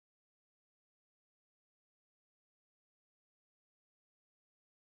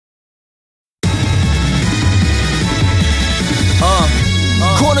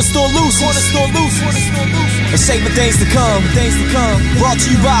Corner Store Loosies. And saving things to come. Brought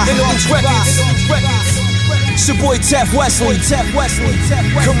to you by It's your boy Tef Wesley.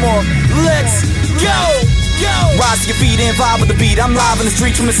 Come on, let's go! Rise to your feet and vibe with the beat. I'm live in the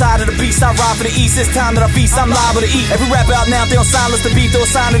streets from the side of the beast. I ride for the east, it's time that I feast. I'm liable to eat. Every rapper out now, they don't silence the beat. They'll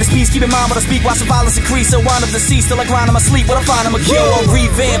sign of this piece. Keep in mind what I speak, watch the violence increase. So wind up deceased, still like grinding my sleep. What I find, I'm a kill. I'm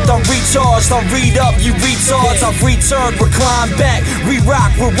revamped, I'm recharged. I'll read up, you retards. I'll return, recline back.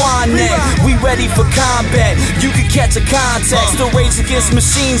 Re-rock, rewind that. We ready for combat. You can catch a contact. Still rage against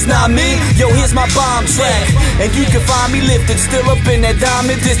machines, not me. Yo, here's my bomb track. And you can find me lifted, still up in that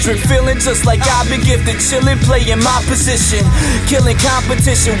diamond district. Feeling just like I've been gifted. Chilling, playing my position, killing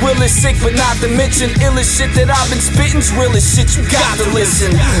competition. Will is sick, but not to mention illest shit that I've been spitting's realest shit. You got to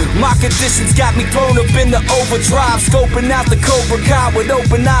listen. My conditions got me thrown up in the overdrive, scoping out the Cobra Kai with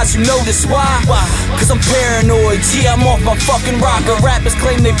open eyes. You notice why? Cause I'm paranoid. Yeah, I'm off my fucking rocker. Rappers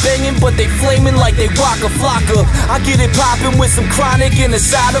claim they banging, but they flaming like they Waka Flocka. I get it popping with some chronic and a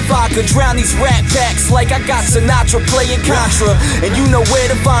side of vodka. Drown these rap packs like I got Sinatra playing Contra. And you know where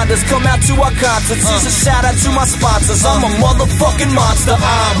to find us. Come out to our concerts. Here's a shout out to my sponsors. I'm a motherfucking monster.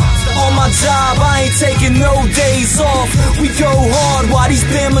 I'm on my job, I ain't taking no days off. We go hard while these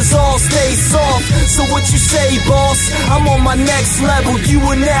bammers all stay soft. So what you say, boss? I'm on my next level. You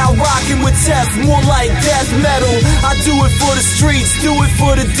are now rocking with Tef, more like death metal. I do it for the streets, do it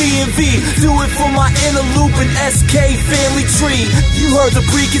for the DMV, do it for my inner loop and SK family tree. You heard the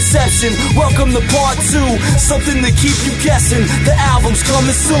preconception, welcome to part 2. Something to keep you guessing, the album's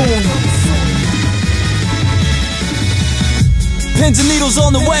coming soon. Pins and needles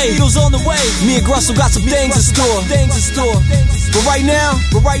on the way. Me and Grussell got some things in store. But right now,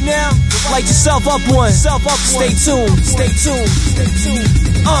 light yourself up one. Stay tuned.